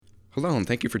Hello, and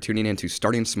thank you for tuning in to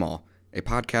Starting Small, a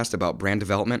podcast about brand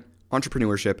development,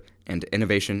 entrepreneurship, and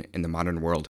innovation in the modern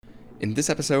world. In this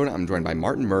episode, I'm joined by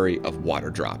Martin Murray of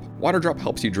waterdrop. waterdrop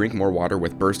helps you drink more water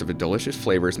with bursts of delicious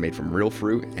flavors made from real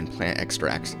fruit and plant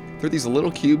extracts. Through these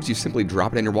little cubes, you simply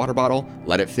drop it in your water bottle,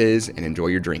 let it fizz, and enjoy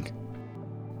your drink.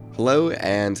 Hello,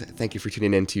 and thank you for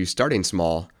tuning in to Starting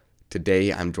Small.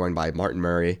 Today, I'm joined by Martin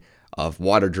Murray of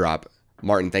waterdrop.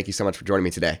 Martin, thank you so much for joining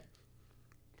me today.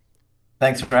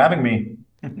 Thanks for having me.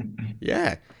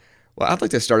 Yeah. Well, I'd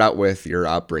like to start out with your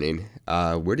upbringing.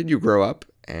 Where did you grow up,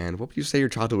 and what would you say your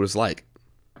childhood was like?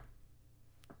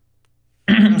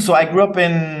 So I grew up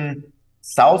in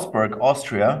Salzburg,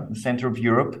 Austria, the center of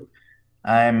Europe.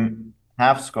 I'm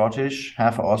half Scottish,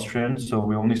 half Austrian, so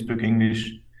we only speak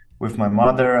English with my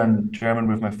mother and German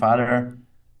with my father.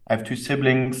 I have two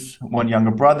siblings, one younger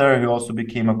brother who also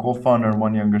became a co-founder, and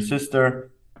one younger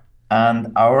sister.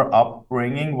 And our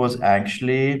upbringing was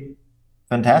actually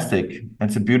fantastic.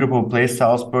 It's a beautiful place,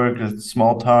 Salzburg. It's a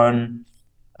small town,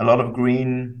 a lot of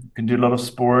green. You can do a lot of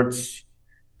sports.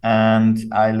 And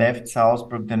I left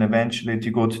Salzburg then eventually to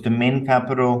go to the main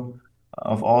capital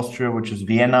of Austria, which is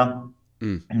Vienna,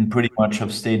 Mm, and pretty much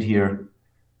have stayed here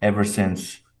ever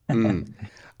since. mm.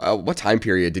 What time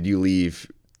period did you leave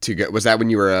to go? Was that when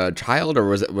you were a child, or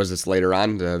was this later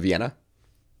on to Vienna?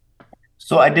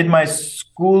 So I did my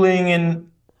schooling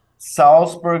in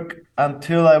Salzburg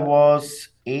until I was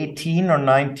 18 or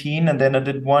 19, and then I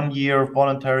did 1 year of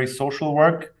voluntary social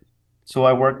work. So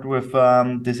I worked with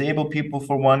disabled people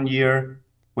for 1 year,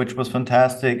 which was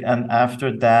fantastic. And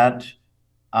after that,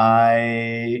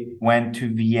 I went to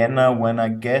Vienna when I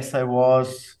guess I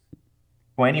was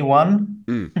 21.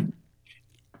 Mm,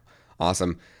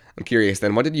 awesome. I'm curious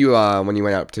then, what did you, when you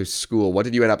went up to school, what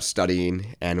did you end up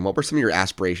studying, and what were some of your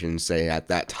aspirations, say, at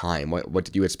that time? What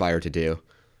did you aspire to do?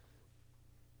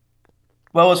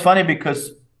 Well, it was funny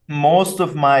because most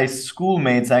of my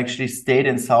schoolmates actually stayed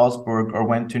in Salzburg or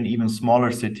went to an even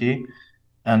smaller city.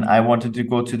 And I wanted to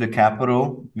go to the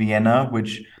capital, Vienna,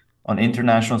 which on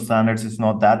international standards is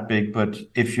not that big. But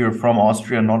if you're from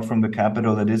Austria, not from the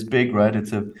capital, it is big, right?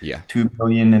 It's a Yeah. 2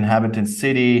 million inhabitant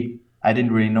city. I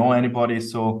didn't really know anybody.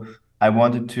 So I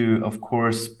wanted to, of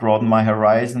course, broaden my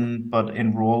horizon, but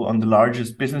enroll on the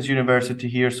largest business university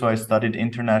here. So I studied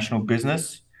international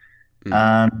business. Mm,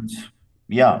 And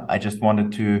yeah, I just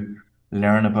wanted to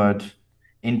learn about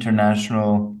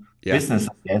international yeah. business,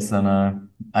 I guess. And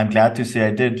I'm glad to say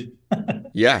I did.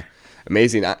 Yeah.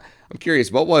 Amazing. I'm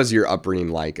curious, what was your upbringing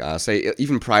like? Say,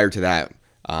 even prior to that,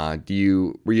 did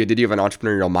you have an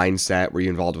entrepreneurial mindset? Were you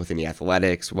involved with any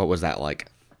athletics? What was that like?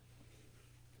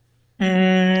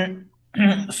 Mm,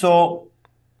 so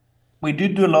we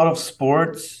did do a lot of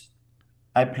sports.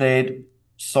 I played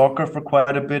soccer for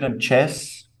quite a bit and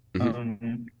chess, Hmm.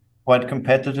 um, quite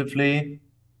competitively.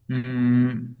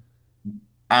 Mm,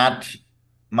 at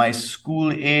my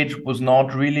school age, was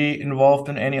not really involved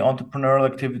in any entrepreneurial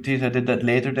activities. I did that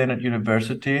later then at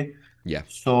university. Yeah.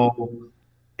 So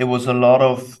it was a lot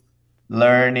of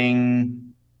learning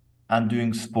and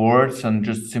doing sports and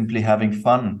just simply having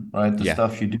fun, right? The Yeah.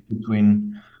 stuff you do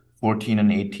between 14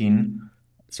 and 18.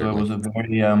 So it Certainly. was a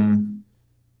very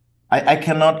I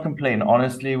cannot complain.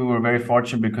 Honestly, we were very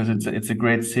fortunate because it's a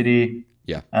great city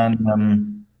Yeah.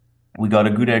 and we got a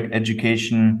good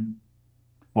education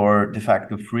for de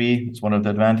facto free. It's one of the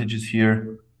advantages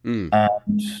here. Mm.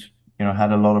 And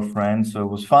had a lot of friends, so it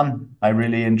was fun. I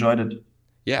really enjoyed it.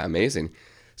 Yeah. Amazing.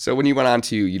 So when you went on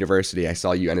to university, I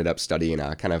saw you ended up studying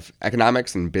kind of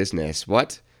economics and business.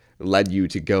 What led you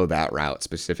to go that route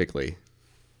specifically?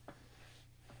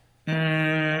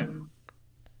 Mm,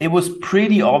 it was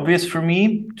pretty obvious for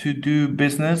me to do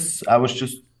business. I was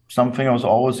just something I was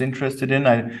always interested in.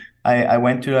 I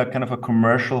went to a kind of a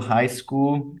commercial high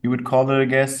school, you would call it, I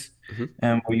guess,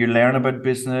 Hmm. where you learn about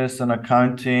business and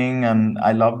accounting, and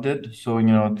I loved it. So,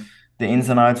 the ins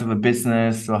and outs of a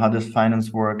business. So how does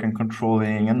finance work and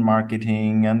controlling and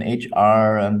marketing and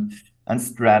HR and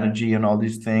strategy and all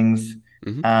these things.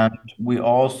 Hmm. And we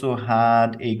also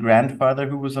had a grandfather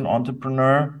who was an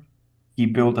entrepreneur. He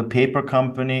built a paper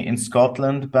company in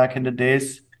Scotland back in the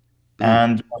days. Mm.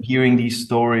 And hearing these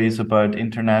stories about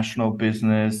international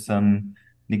business and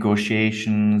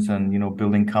negotiations and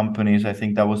building companies, I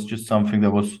think that was just something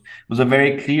that was a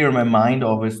very clear in my mind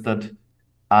always that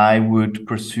I would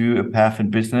pursue a path in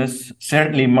business.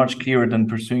 Certainly much clearer than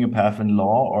pursuing a path in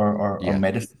law or Yeah.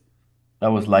 medicine.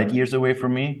 That was light years away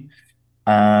from me.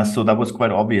 So that was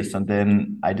quite obvious. And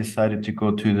then I decided to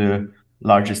go to the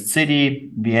largest city,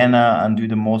 Vienna, and do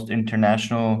the most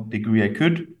international degree I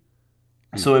could.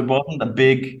 Mm. So it wasn't a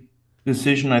big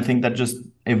decision. I think that just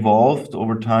evolved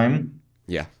over time.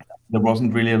 Yeah. there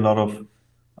wasn't really a lot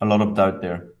of doubt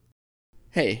there.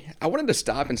 Hey, I wanted to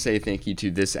stop and say thank you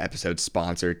to this episode's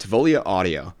sponsor, Tavolia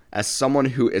Audio. As someone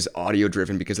who is audio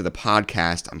driven because of the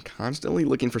podcast, I'm constantly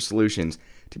looking for solutions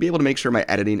to be able to make sure my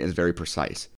editing is very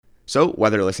precise. So,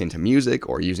 whether listening to music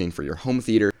or using for your home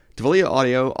theater, Tavolia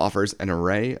Audio offers an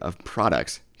array of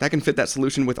products that can fit that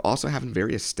solution with also having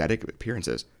very aesthetic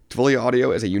appearances. Tavolia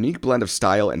Audio is a unique blend of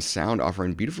style and sound,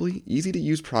 offering beautifully easy to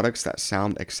use products that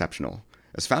sound exceptional.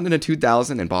 It was founded in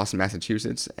 2000 in Boston,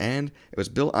 Massachusetts, and it was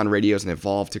built on radios and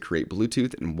evolved to create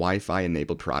Bluetooth and Wi-Fi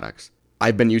enabled products.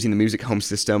 I've been using the Music Home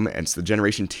system, and it's the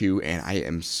Generation 2, and I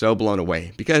am so blown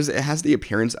away because it has the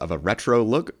appearance of a retro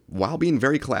look while being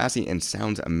very classy and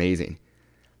sounds amazing.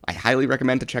 I highly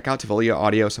recommend to check out Tavolia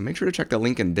Audio, so make sure to check the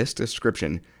link in this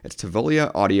description. It's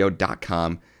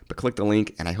tavoliaaudio.com, but click the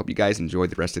link, and I hope you guys enjoy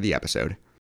the rest of the episode.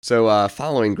 So,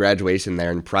 following graduation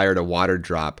there and prior to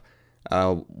waterdrop,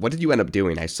 what did you end up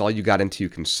doing? I saw you got into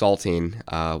consulting.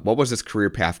 What was this career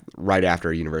path right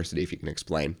after university, if you can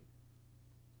explain?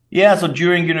 Yeah, so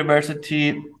during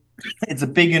university, it's a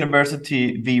big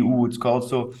university, VU it's called.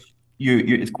 So you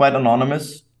it's quite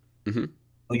anonymous. Mm-hmm.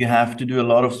 You have to do a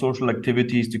lot of social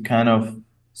activities to kind of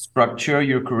structure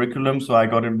your curriculum. So I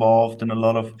got involved in a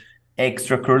lot of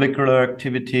extracurricular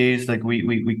activities. Like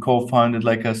we co-founded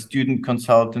like a student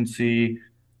consultancy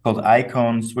called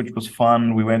Icons, which was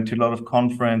fun. We went to a lot of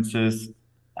conferences.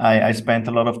 I spent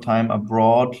a lot of time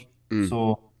abroad. Mm,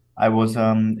 So I was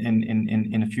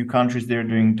in a few countries there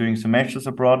doing semesters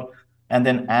abroad. And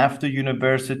then after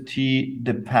university,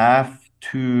 the path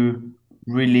to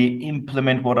really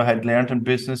implement what I had learned in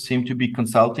business seemed to be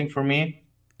consulting for me.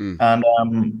 mm, And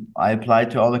I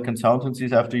applied to all the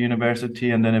consultancies after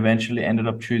university and then eventually ended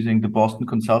up choosing the Boston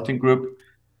Consulting Group,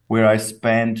 where I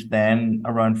spent then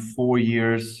around 4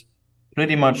 years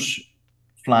pretty much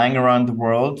flying around the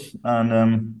world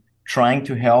and trying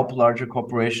to help larger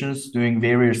corporations doing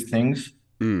various things.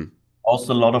 mm.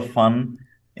 Also, a lot of fun,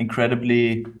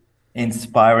 incredibly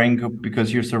inspiring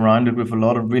because you're surrounded with a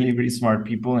lot of really, really smart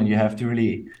people and you have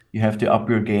to up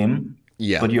your game.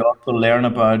 Yeah, But you also learn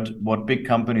about what big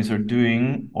companies are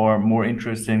doing, or more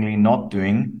interestingly, not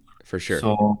doing. for sure.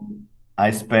 So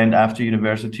I spent after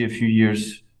university a few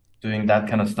years doing that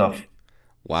kind of stuff.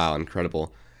 Wow,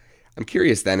 incredible. I'm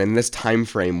curious then, in this time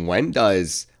frame, when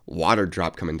does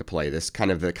waterdrop come into play? This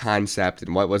kind of the concept,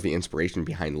 and what was the inspiration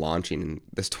behind launching in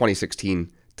this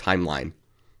 2016 timeline?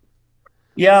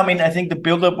 Yeah, I mean, I think the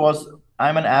buildup was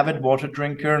I'm an avid water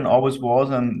drinker and always was.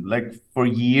 And like for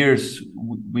years,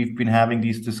 we've been having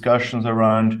these discussions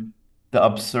around the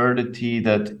absurdity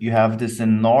that you have this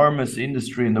enormous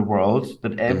industry in the world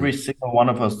that Mm, every single one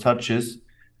of us touches,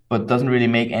 but doesn't really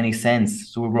make any sense.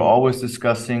 So we were always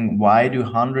discussing why do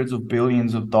hundreds of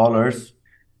billions of dollars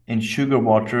in sugar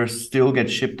water still get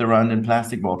shipped around in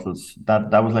plastic bottles?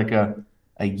 That was like a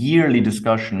yearly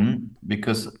discussion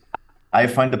because I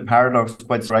find the paradox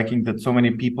quite striking that so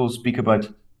many people speak about,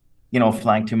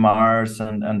 flying to Mars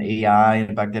and AI.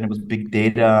 And back then it was big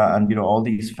data and, all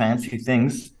these fancy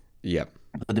things. yep.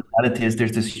 But the reality is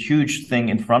there's this huge thing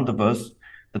in front of us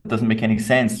that doesn't make any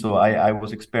sense. So I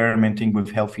was experimenting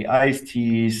with healthy iced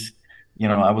teas.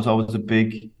 I was always a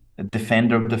big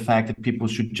defender of the fact that people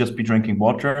should just be drinking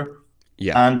water.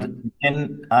 Yeah. And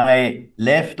then I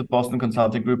left the Boston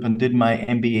Consulting Group and did my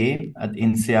MBA at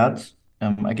INSEAD.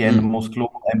 Again, the Mm, most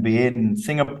global MBA in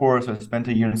Singapore. So I spent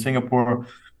a year in Singapore,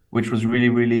 which was really,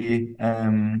 really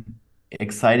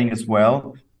exciting as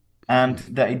well. And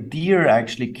the idea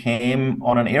actually came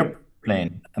on an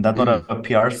airplane. And that's not mm, a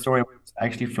PR story. I was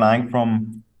actually flying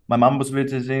from, my mom was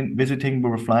visiting. We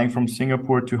were flying from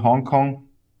Singapore to Hong Kong.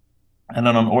 And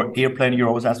on an airplane, you're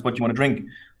always asked what you want to drink.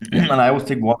 yeah. And I always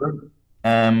take water.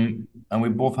 And we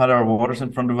both had our waters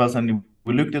in front of us, and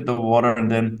we looked at the water, and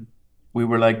then we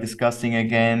were like discussing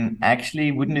again.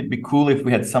 Actually, wouldn't it be cool if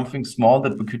we had something small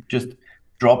that we could just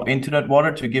drop into that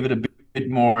water to give it a bit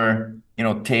more,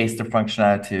 taste or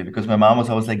functionality? Because my mom was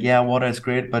always like, "Yeah, water is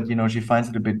great, but she finds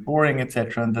it a bit boring,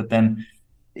 etc." And that then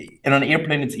in an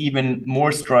airplane, it's even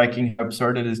more striking how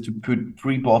absurd it is to put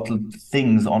pre-bottled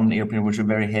things on an airplane, which are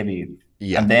very heavy.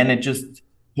 Yeah. And then it just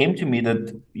came to me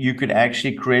that you could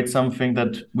actually create something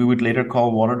that we would later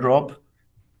call waterdrop,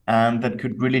 and that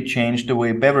could really change the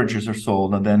way beverages are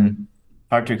sold. And then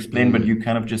hard to explain, but Mm, you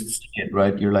kind of just see it,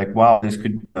 right? You're like, wow, this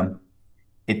could,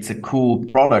 it's a cool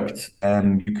product,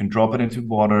 and you can drop it into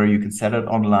water. You can sell it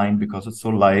online because it's so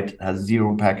light, has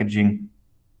zero packaging,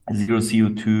 zero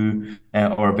CO2,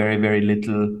 or very, very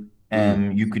little.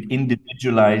 mm, You could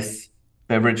individualize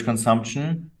beverage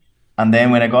consumption. And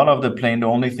then when I got off the plane, the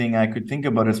only thing I could think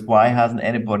about is why hasn't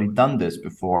anybody done this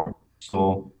before?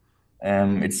 So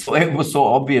It was so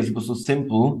obvious, it was so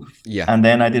simple. Yeah. And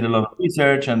then I did a lot of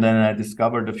research, and then I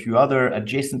discovered a few other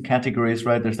adjacent categories,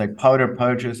 right? There's like powder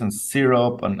pouches and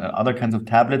syrup and other kinds of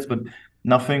tablets, but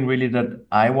nothing really that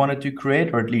I wanted to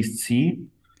create or at least see.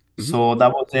 Hmm. So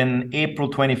that was in April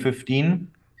 2015.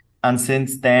 And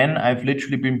since then, I've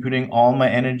literally been putting all my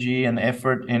energy and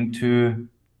effort into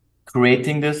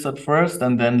creating this at first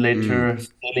and then Mm. later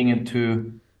scaling it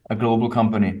to a global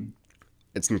company.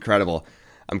 It's incredible.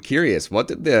 I'm curious, what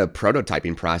did the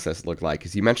prototyping process look like?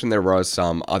 Because you mentioned there was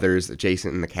some others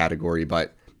adjacent in the category,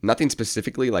 but nothing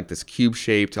specifically like this cube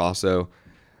shaped. Also,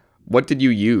 what did you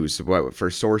use for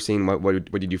sourcing?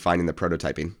 What did you find in the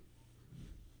prototyping?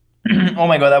 Oh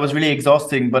my God, that was really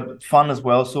exhausting, but fun as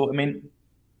well. So, I mean,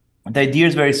 the idea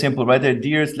is very simple, right? The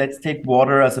idea is let's take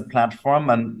water as a platform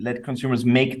and let consumers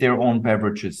make their own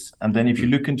beverages. And then if you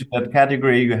Mm. look into that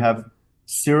category, you have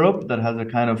syrup that has a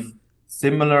kind of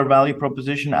similar value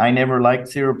proposition. I never liked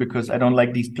syrup because I don't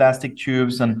like these plastic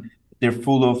tubes and they're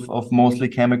full of mostly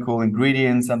chemical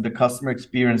ingredients, and the customer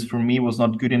experience for me was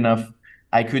not good enough.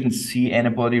 I couldn't see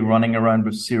anybody running around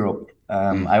with syrup.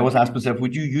 Mm. I always asked myself,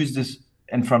 would you use this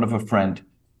in front of a friend?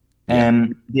 Yeah.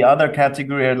 The other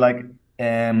category are like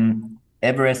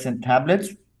Everest tablets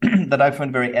that I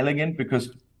find very elegant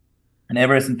because an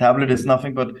Everest tablet is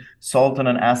nothing but salt and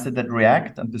an acid that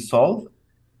react and dissolve,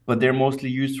 but they're mostly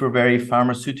used for very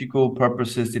pharmaceutical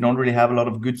purposes. They don't really have a lot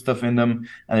of good stuff in them,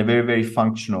 and they're very, very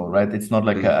functional, right? It's not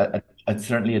like Mm.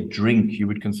 certainly a drink you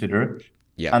would consider.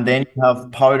 Yeah. And then you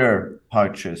have powder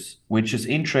pouches, which is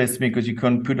interesting because you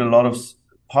can put a lot of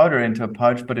powder into a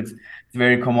pouch, but it's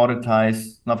very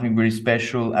commoditized, nothing really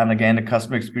special. And again, the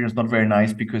customer experience not very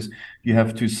nice because you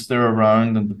have to stir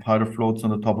around and the powder floats on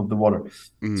the top of the water.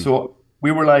 Mm. So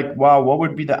we were like, wow, what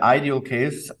would be the ideal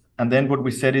case? And then what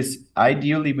we said is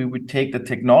ideally we would take the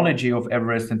technology of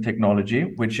Everest and technology,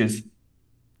 which is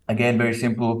again very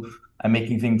simple. I'm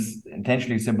making things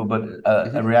intentionally simple, but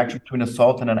a Hmm. reaction between a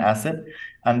salt and an acid,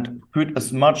 and put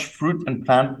as much fruit and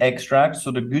plant extract, so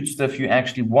the good stuff you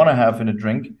actually want to have in a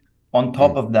drink, on Mm.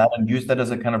 top of that, and use that as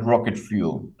a kind of rocket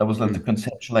fuel. That was like the Mm.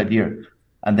 conceptual idea.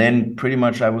 And then pretty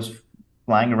much I was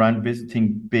flying around visiting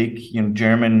big,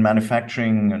 German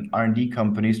manufacturing and R&D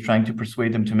companies, trying to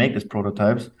persuade them to make these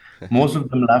prototypes. Most of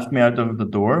them laughed me out of the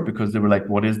door because they were like,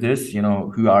 "What is this?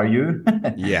 Who are you?"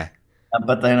 Yeah.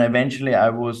 But then eventually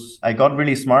I got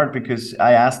really smart because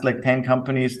I asked like 10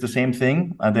 companies the same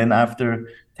thing. And then after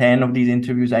 10 of these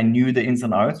interviews, I knew the ins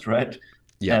and outs, right?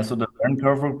 Yeah. So the learn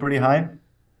curve was pretty high.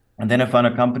 And then I found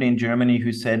a company in Germany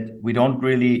who said, we don't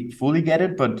really fully get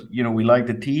it, but we like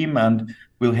the team and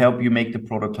we'll help you make the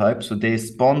prototype. So they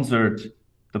sponsored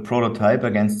the prototype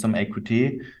against some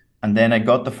equity. And then I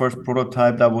got the first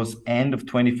prototype that was end of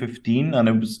 2015. And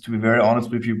it was, to be very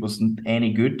honest with you, wasn't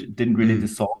any good. It didn't really Mm.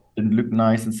 dissolve, didn't look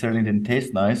nice, and certainly didn't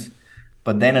taste nice.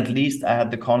 But then at least I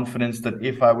had the confidence that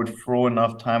if I would throw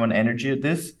enough time and energy at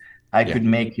this, I Yeah. could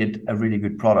make it a really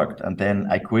good product. And then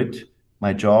I quit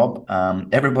my job.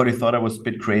 Everybody thought I was a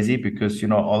bit crazy because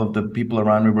all of the people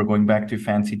around me were going back to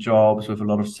fancy jobs with a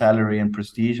lot of salary and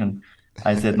prestige, and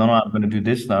I said, no, no, I'm going to do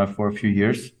this now for a few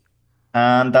years,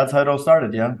 and that's how it all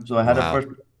started. Yeah, so I had a Wow. first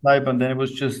prototype, and then it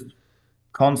was just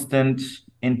constant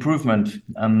improvement,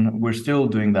 and we're still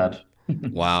doing that.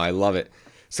 Wow, I love it.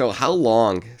 So, how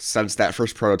long since that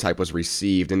first prototype was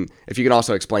received? And if you can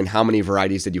also explain how many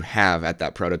varieties did you have at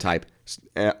that prototype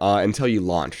until you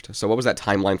launched? So, what was that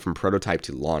timeline from prototype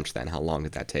to launch then? How long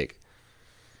did that take?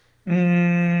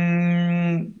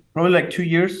 Probably like 2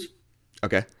 years.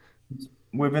 Okay.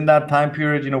 Within that time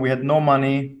period, we had no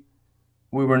money.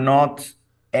 We were not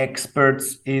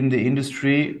experts in the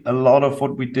industry. A lot of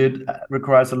what we did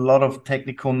requires a lot of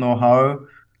technical know-how,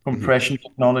 Hmm. compression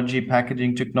technology,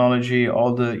 packaging technology,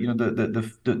 all the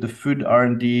the food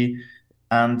R&D,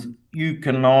 and you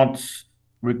cannot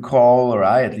recall, or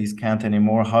I at least can't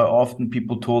anymore, how often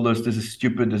people told us this is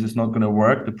stupid, this is not going to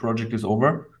work, the project is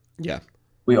over. Yeah.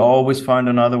 We always find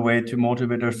another way to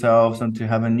motivate ourselves and to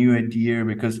have a new idea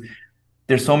because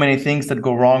there's so many things that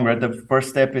go wrong, right? The first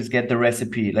step is get the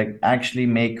recipe, like actually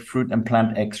make fruit and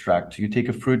plant extract. You take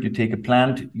a fruit, you take a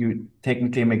plant, you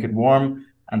technically make it warm,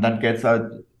 and that gets out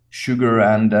sugar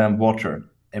and water.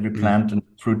 Every Mm. plant and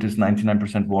fruit is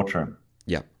 99% water.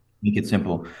 Yeah. Make it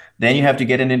simple. Then you have to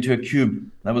get it into a cube.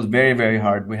 That was very, very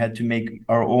hard. We had to make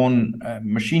our own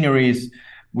machineries.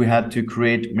 We had to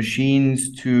create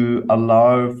machines to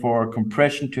allow for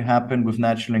compression to happen with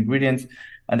natural ingredients.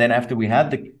 And then after we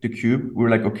had the cube, we were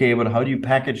like, okay, but how do you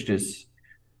package this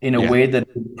in a Yeah. way that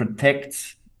it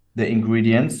protects the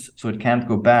ingredients so it can't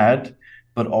go bad,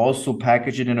 but also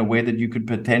package it in a way that you could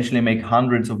potentially make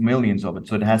hundreds of millions of it.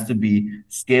 So it has to be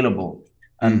scalable.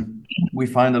 Mm. And we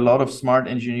find a lot of smart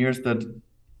engineers that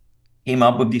came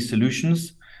up with these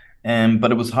solutions.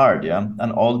 But it was hard, yeah.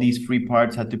 And all these three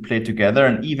parts had to play together.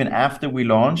 And even after we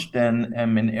launched, then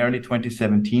in early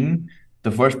 2017,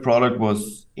 the first product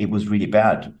was really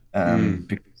bad, Mm.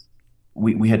 because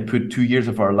we had put 2 years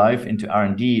of our life into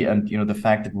R&D, and the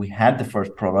fact that we had the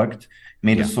first product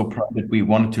made Yeah. us so proud that we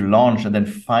wanted to launch and then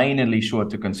finally show it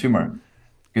to consumer.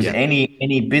 Because Yeah.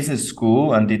 any business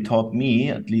school, and they taught me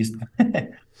at least,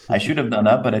 I should have done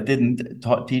that, but I didn't,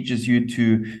 teaches you to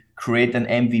create an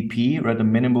MVP, right, a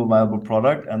minimal viable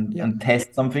product, and Yeah.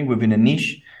 test something within a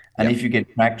niche. And Yeah. if you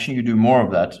get traction, you do more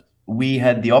of that. We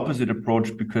had the opposite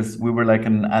approach because we were like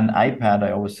an iPad,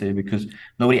 I always say, because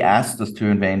nobody asked us to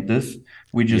invent this.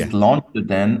 We Yeah. just launched it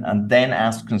then and then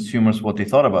asked consumers what they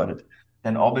thought about it.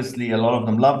 Then obviously a lot of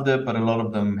them loved it, but a lot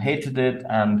of them hated it.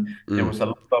 And there Mm. was a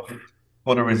lot of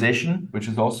polarization, which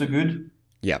is also good.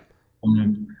 Yeah.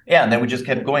 Yeah, and then we just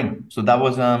kept going. So that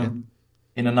was Yeah.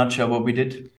 in a nutshell what we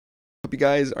did. Hope you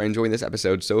guys are enjoying this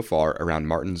episode so far around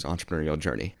Martin's entrepreneurial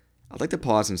journey. I'd like to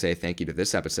pause and say thank you to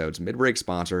this episode's mid-break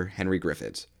sponsor, Henry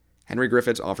Griffiths. Henry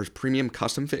Griffiths offers premium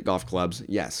custom fit golf clubs.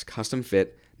 Yes, custom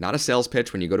fit, not a sales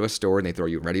pitch when you go to a store and they throw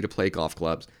you ready to play golf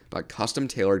clubs, but custom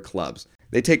tailored clubs.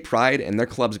 They take pride in their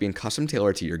clubs being custom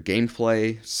tailored to your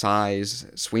gameplay, size,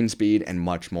 swing speed, and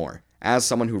much more. As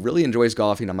someone who really enjoys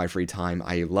golfing on my free time,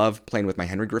 I love playing with my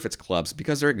Henry Griffiths clubs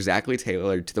because they're exactly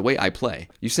tailored to the way I play.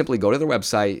 You simply go to their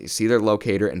website, see their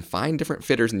locator, and find different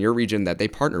fitters in your region that they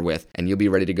partner with, and you'll be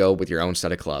ready to go with your own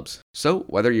set of clubs. So,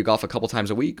 whether you golf a couple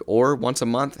times a week or once a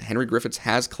month, Henry Griffiths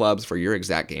has clubs for your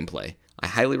exact gameplay. I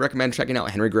highly recommend checking out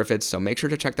Henry Griffiths, so make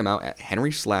sure to check them out at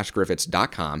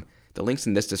henry-griffiths.com. The link's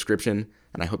in this description,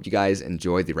 and I hope you guys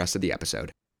enjoy the rest of the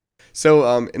episode.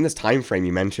 So, in this time frame,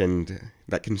 you mentioned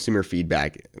that consumer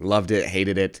feedback. Loved it,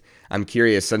 hated it. I'm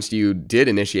curious, since you did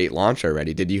initiate launch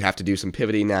already, did you have to do some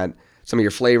pivoting at some of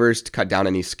your flavors to cut down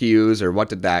any SKUs, or what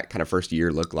did that kind of first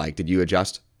year look like? Did you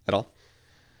adjust at all?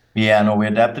 Yeah, no, we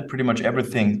adapted pretty much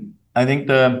everything. I think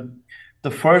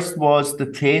the first was the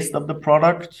taste of the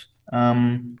product.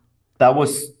 That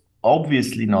was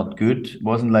obviously not good. It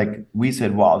wasn't like we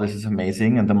said, "Wow, this is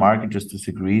amazing," and the market just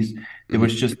disagrees. There Mm-hmm.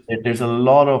 was just there's a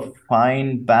lot of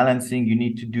fine balancing you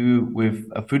need to do with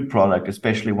a food product,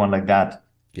 especially one like that.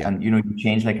 Yeah. And you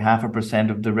change like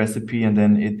 0.5% of the recipe, and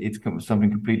then it's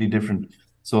something completely different.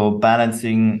 So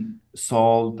balancing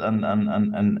salt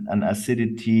and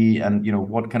acidity, and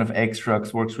what kind of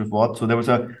extracts works with what. So there was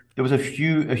a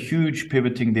huge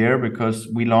pivoting there because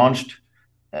we launched,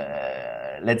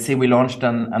 let's say we launched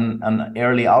an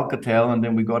early Alcatel, and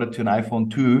then we got it to an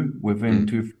iPhone 2 within Mm.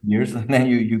 2 years, and then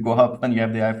you go up and you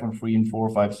have the iPhone 3 and 4,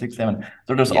 5, 6, 7.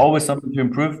 So there's Yeah. always something to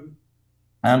improve.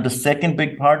 And the second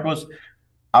big part was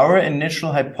our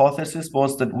initial hypothesis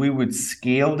was that we would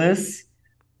scale this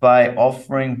by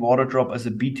offering waterdrop as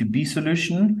a B2B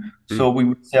solution. Mm. So we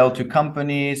would sell to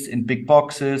companies in big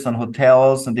boxes and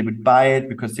hotels, and they would buy it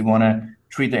because they want to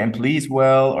treat their employees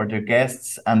well or their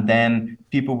guests. And then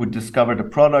people would discover the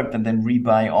product and then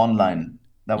rebuy online.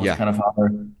 That was Yeah. kind of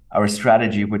our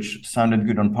strategy, which sounded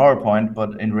good on PowerPoint,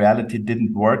 but in reality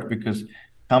didn't work because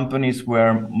companies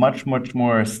were much, much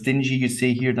more stingy, you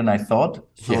say here, than I thought.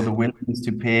 So Yeah. the willingness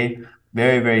to pay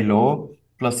very, very low,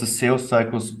 plus the sales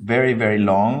cycles very, very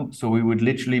long. So we would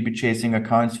literally be chasing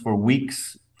accounts for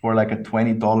weeks for like a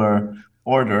 $20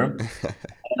 order.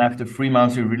 And after 3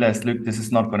 months, we realized, look, this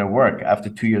is not going to work. After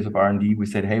 2 years of R&D, we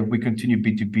said, hey, if we continue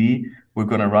B2B, we're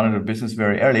going to run out of business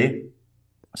very early.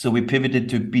 So we pivoted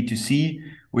to B2C.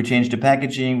 We changed the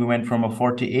packaging. We went from a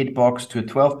 48 box to a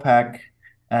 12 pack,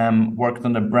 worked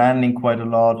on the branding quite a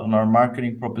lot, on our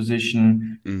marketing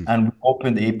proposition, Mm. and we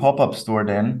opened a pop-up store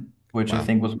then, which I Wow.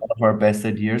 think was one of our best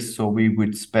ideas. So we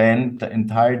would spend the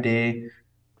entire day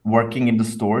working in the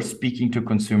store, speaking to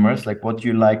consumers, like what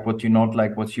you like, what you not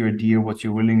like, what's your idea, what's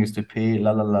your willingness to pay,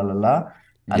 la la la la la.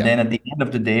 And Yeah. then at the end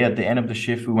of the day, at the end of the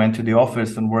shift, we went to the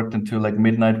office and worked until like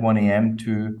midnight, 1 a.m.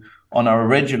 to on our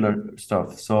regular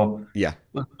stuff. So Yeah.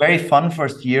 it was very fun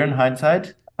first year in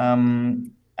hindsight.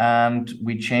 And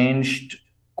we changed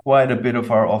quite a bit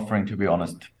of our offering, to be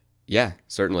honest. Yeah,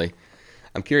 certainly.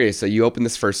 I'm curious. So you opened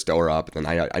this first store up, and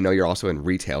I know you're also in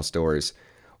retail stores.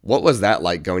 What was that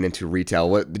like going into retail?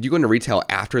 What did you go into retail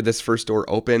after this first store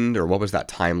opened, or what was that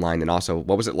timeline? And also,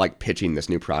 what was it like pitching this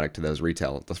new product to those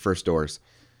first stores?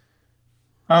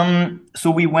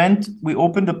 So we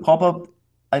opened a pop-up,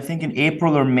 I think in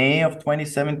April or May of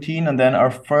 2017, and then our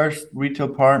first retail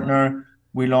partner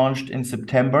we launched in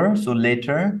September, so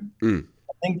later. Mm.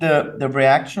 I think the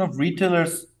reaction of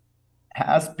retailers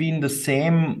has been the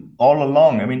same all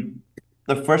along. I mean,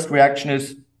 the first reaction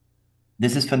is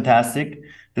this is fantastic.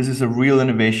 This is a real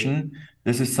innovation.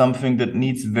 This is something that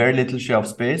needs very little shelf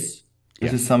space.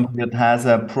 This Yeah. is something that has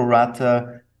a pro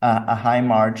rata, a high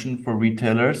margin for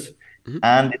retailers, Hmm.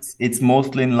 and it's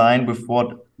mostly in line with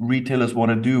what retailers want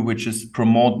to do, which is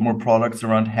promote more products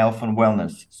around health and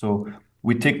wellness. So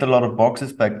we ticked a lot of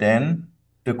boxes back then.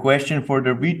 The question for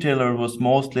the retailer was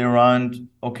mostly around,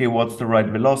 okay, what's the right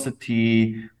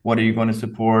velocity? What are you going to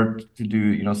support to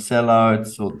do, sellouts?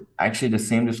 So actually the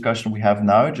same discussion we have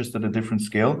now, just at a different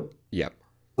scale. Yep.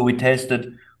 So we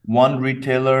tested one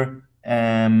retailer,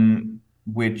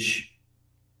 which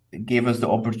gave us the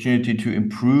opportunity to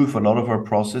improve a lot of our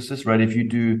processes, right? If you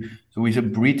do, so we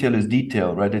said retail is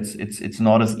detail, right? It's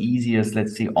not as easy as,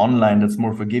 let's say, online. That's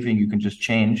more forgiving. You can just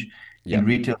change. In Yep.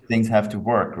 retail, things have to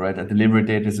work, right? A delivery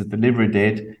date is a delivery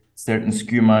date. Certain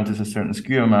SKU amount is a certain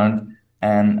SKU amount,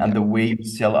 and Yep. the way you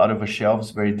sell out of a shelf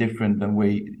is very different than the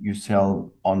way you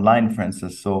sell online, for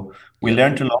instance. So we Yep.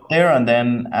 learned a lot there, and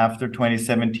then after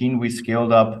 2017, we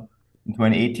scaled up in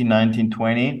 2018, 19,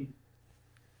 20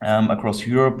 across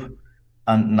Europe.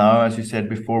 And now, as you said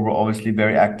before, we're obviously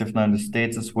very active now in the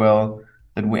States as well,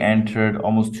 that we entered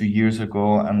almost 2 years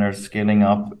ago and are scaling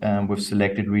up with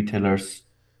selected retailers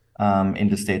in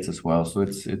the States as well. So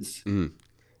it's Mm.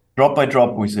 drop by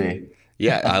drop, we say.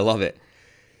 Yeah, I love it.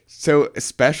 So,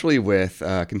 especially with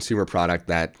a consumer product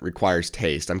that requires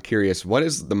taste, I'm curious, what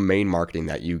is the main marketing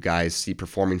that you guys see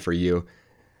performing for you?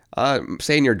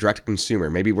 Say in your direct to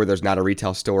consumer, maybe where there's not a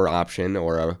retail store option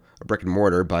or a brick and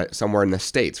mortar, but somewhere in the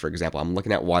States, for example. I'm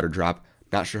looking at waterdrop,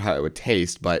 not sure how it would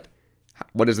taste, but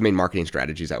what is the main marketing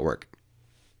strategies at work?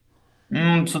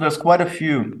 So there's quite a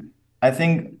few. I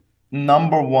think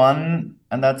number one,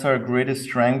 and that's our greatest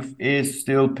strength, is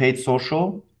still paid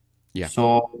social. Yeah.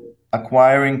 So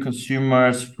acquiring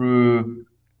consumers through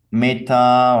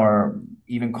Meta or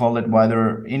even call it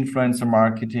wider influencer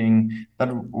marketing,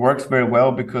 that works very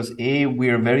well because A,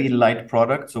 we're a very light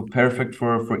product, so perfect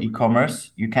for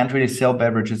e-commerce. You can't really sell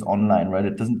beverages online, right?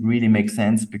 It doesn't really make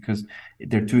sense because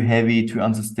they're too heavy, too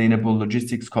unsustainable,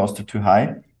 logistics costs are too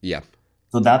high. Yeah.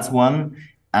 So that's one.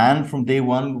 And from day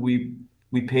one,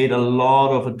 we paid a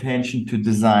lot of attention to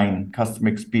design, customer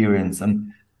experience,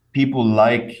 and people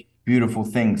like beautiful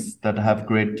things that have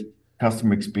great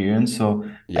customer experience. So I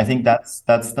Yeah. think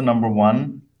that's the number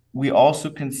one. We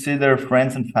also consider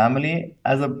friends and family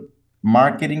as a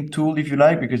marketing tool, if you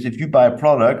like, because if you buy a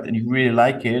product and you really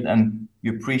like it and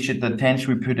you appreciate the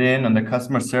attention we put in and the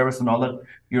customer service and all that,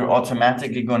 you're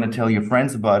automatically going to tell your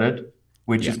friends about it,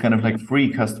 which Yeah. is kind of like free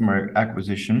customer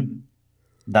acquisition.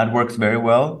 That works very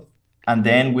well. And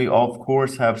then we of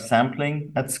course have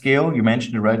sampling at scale. You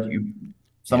mentioned it, right?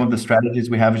 Some Yep. of the strategies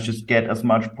we have is just get as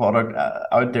much product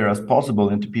out there as possible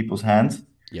into people's hands.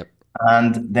 Yep.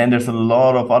 And then there's a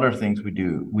lot of other things we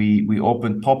do. We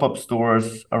open pop-up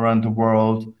stores around the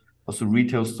world, also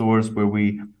retail stores where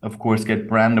we, of course, get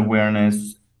brand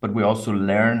awareness, but we also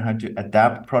learn how to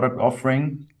adapt product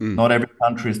offering. Mm. Not every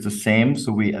country is the same,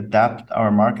 so we adapt our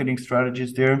marketing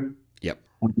strategies there. Yep.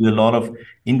 We do a lot of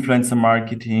influencer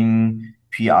marketing,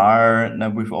 PR. Now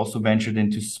we've also ventured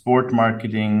into sport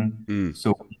marketing. Mm.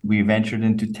 So we ventured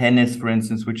into tennis, for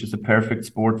instance, which is a perfect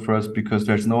sport for us because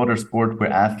there's no other sport where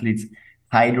athletes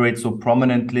hydrate so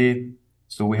prominently.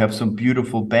 So we have some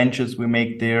beautiful benches we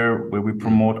make there where we Mm.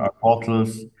 promote our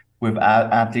bottles with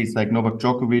athletes like Novak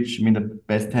Djokovic, I mean, the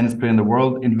best tennis player in the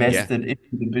world, Yeah. invested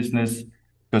into the business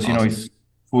because, Awesome. he's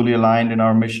fully aligned in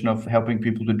our mission of helping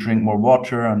people to drink more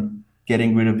water and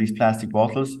getting rid of these plastic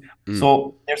bottles. Mm.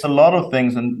 So there's a lot of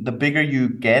things, and the bigger you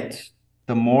get,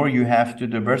 the more you have to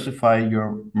diversify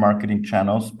your marketing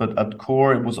channels. But at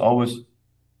core, it was always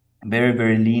very,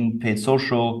 very lean, paid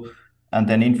social, and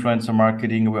then influencer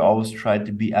marketing. We always tried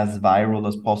to be as viral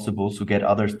as possible to get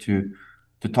others to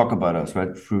talk about us,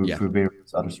 right? Through Yeah. through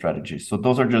various other strategies. So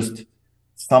those are just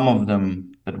some of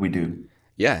them that we do.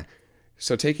 Yeah.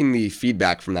 So taking the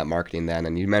feedback from that marketing then,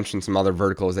 and you mentioned some other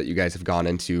verticals that you guys have gone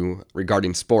into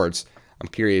regarding sports. I'm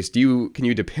curious, can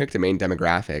you depict a main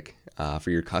demographic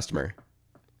for your customer?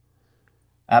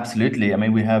 Absolutely. I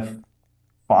mean, we have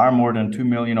far more than 2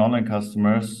 million online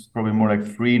customers, probably more like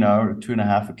three now, or two and a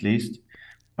half at least.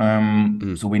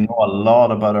 Mm. So we know a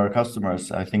lot about our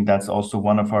customers. I think that's also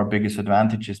one of our biggest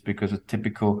advantages because a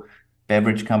typical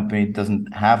beverage company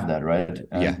doesn't have that, right?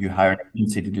 Yeah. You hire an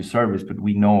agency to do service, but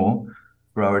we know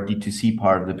for our D2C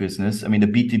part of the business. I mean, the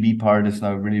B2B part is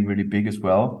now really, really big as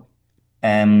well.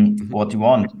 Hmm. What you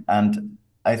want. And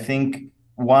I think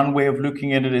one way of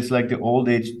looking at it is like the old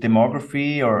age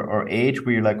demography or age,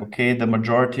 where you're like, okay, the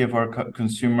majority of our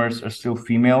consumers are still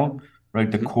female.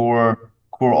 right? The Hmm.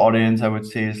 core audience, I would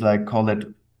say, is like call it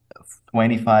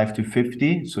 25 to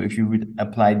 50. So if you would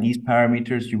apply these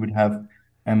parameters, you would have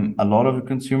a lot of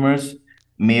consumers.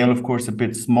 Male, of course, a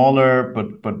bit smaller,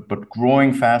 but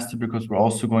growing faster because we're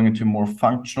also going into more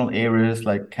functional areas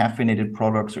like caffeinated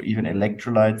products or even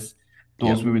electrolytes.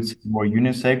 Those Yep. we would say more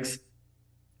unisex.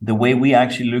 The way we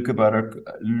actually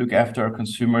look after our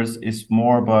consumers is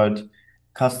more about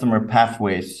customer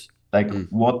pathways. Like Mm,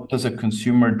 what does a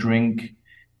consumer drink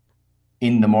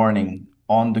in the morning,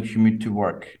 on the commute to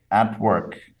work, at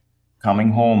work,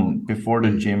 coming home, before the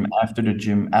mm, gym, after the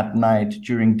gym, at night,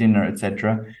 during dinner,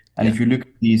 etc. And yeah. if you look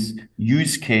at these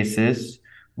use cases,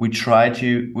 we try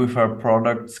to, with our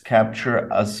products,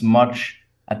 capture as much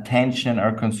attention in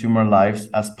our consumer lives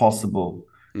as possible.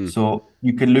 Mm, So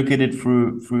you can look at it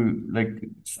through like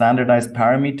standardized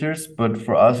parameters, but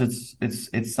for us,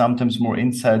 it's sometimes more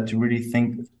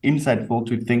insightful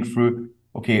to think through,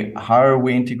 okay, how are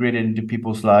we integrated into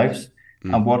people's lives,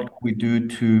 mm, and what can we do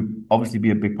to obviously be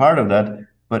a big part of that,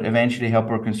 but eventually help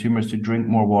our consumers to drink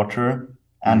more water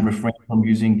and mm, refrain from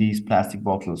using these plastic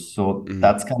bottles. So mm,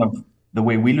 that's kind of the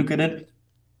way we look at it.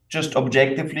 Just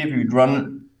objectively, if you'd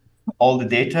run all the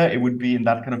data, it would be in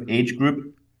that kind of age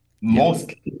group yeah.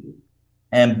 mostly.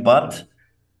 And but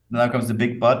now comes the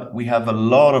big but. We have a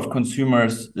lot of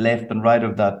consumers left and right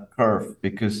of that curve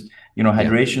because Yeah.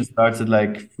 hydration starts at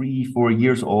like 3, 4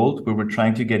 years old, where we're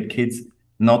trying to get kids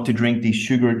not to drink these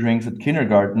sugar drinks at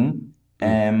kindergarten,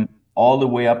 Mm, all the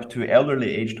way up to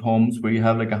elderly aged homes where you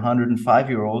have like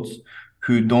 105-year-olds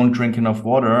who don't drink enough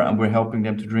water, and we're helping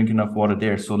them to drink enough water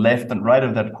there. So left and right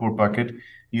of that core bucket,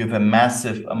 you have a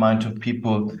massive amount of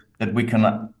people that we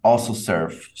can also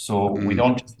serve. So we mm,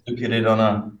 don't just look at it on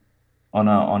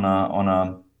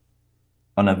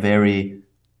a very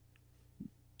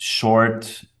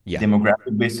short yeah.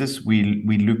 demographic basis. We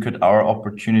look at our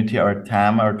opportunity, our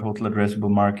TAM, our total addressable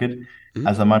market, Hmm.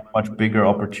 as a much bigger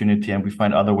opportunity, and we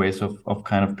find other ways of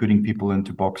kind of putting people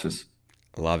into boxes.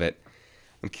 Love it.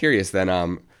 I'm curious then,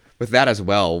 with that as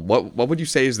well, what would you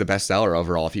say is the best seller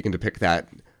overall if you can depict that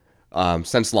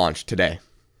since launch today?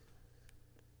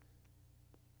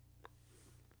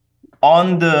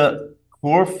 On the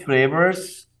core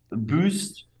flavors, Hmm.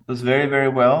 Boost does very, very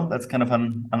well. That's kind of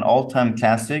an all-time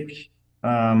classic.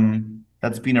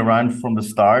 That's been around from the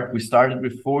start. We started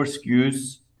with 4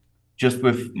 SKUs, just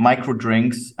with micro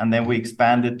drinks, and then we Hmm.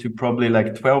 expanded to probably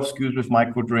like 12 SKUs with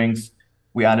micro drinks.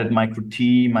 We added micro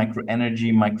tea, micro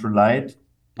energy, micro light,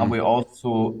 and Mm, we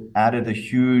also added a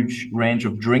huge range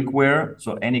of drinkware,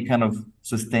 so any kind of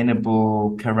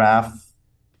sustainable carafe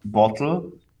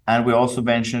bottle. And we also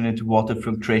mentioned it water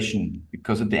filtration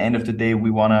because at the end of the day, we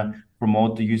want to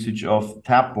promote the usage of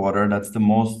tap water. That's the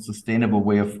most sustainable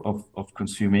way of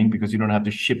consuming because you don't have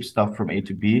to ship stuff from A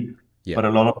to B. yeah. But a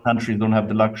lot of countries don't have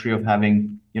the luxury of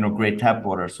having, great tap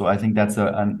water. So I think that's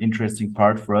an interesting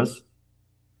part for us.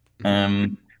 Hmm.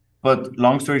 Um, but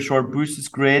long story short, Boost is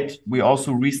great. We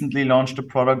also recently launched a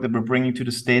product that we're bringing to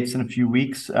the States in a few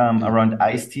weeks Mm, around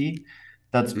iced tea.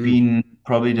 That's mm, been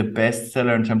probably the best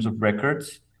seller in terms of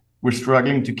records. We're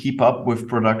struggling to keep up with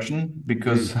production mm.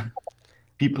 because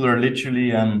people are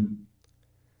literally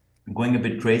going a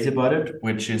bit crazy about it,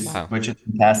 which is Wow. which is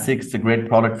fantastic. It's a great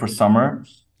product for summer.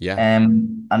 Yeah.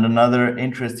 And another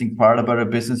interesting part about our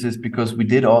business is because we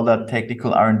did all that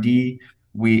technical R&D,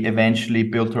 we eventually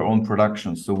built our own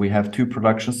production. So we have 2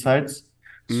 production sites.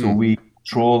 So Mm, we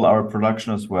control our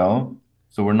production as well.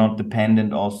 So we're not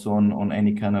dependent also on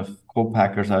any kind of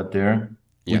co-packers out there.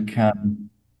 yeah.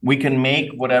 We can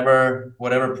make whatever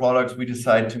products we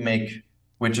decide to make,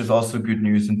 which is also good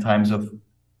news in times of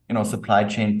supply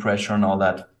chain pressure and all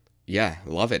that. Yeah.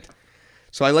 Love it.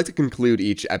 So I like to conclude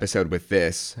each episode with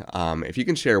this. If you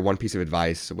can share one piece of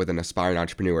advice with an aspiring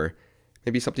entrepreneur,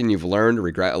 maybe something you've learned or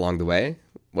regret along the way,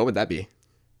 what would that be?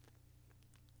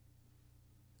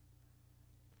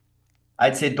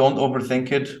 I'd say don't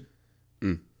overthink it.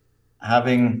 Mm,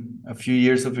 Having a few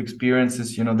years of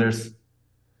experiences,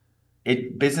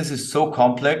 business is so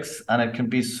complex and it can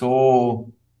be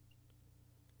so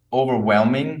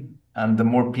overwhelming. And the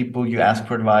more people you ask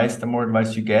for advice, the more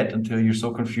advice you get until you're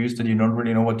so confused that you don't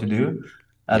really know what to do.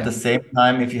 At yeah. the same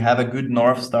time, if you have a good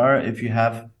North Star, if you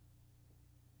have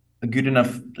a good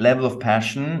enough level of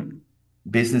passion,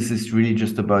 business is really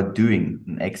just about doing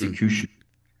and Mm, execution.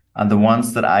 And the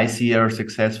ones that I see are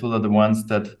successful are the ones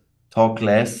that talk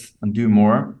less and do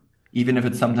more, even if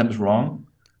it's sometimes wrong.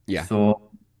 yeah.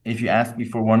 So if you ask me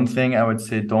for one thing, I would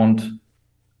say don't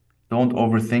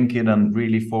overthink it and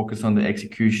really focus on the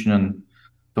execution, and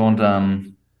don't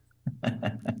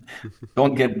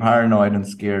don't get paranoid and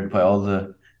scared by all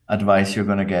the advice you're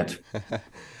gonna get.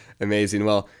 Amazing.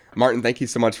 Well, Martin, thank you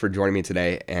so much for joining me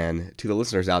today. And to the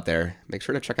listeners out there, make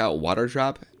sure to check out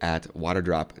Waterdrop at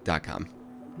waterdrop.com.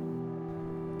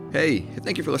 Hey,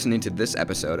 thank you for listening to this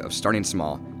episode of Starting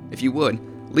Small. If you would,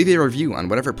 leave a review on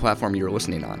whatever platform you're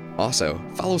listening on. Also,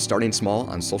 follow Starting Small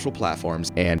on social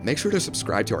platforms and make sure to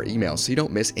subscribe to our email so you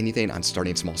don't miss anything on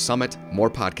Starting Small Summit, more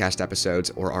podcast episodes,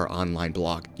 or our online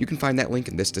blog. You can find that link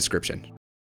in this description.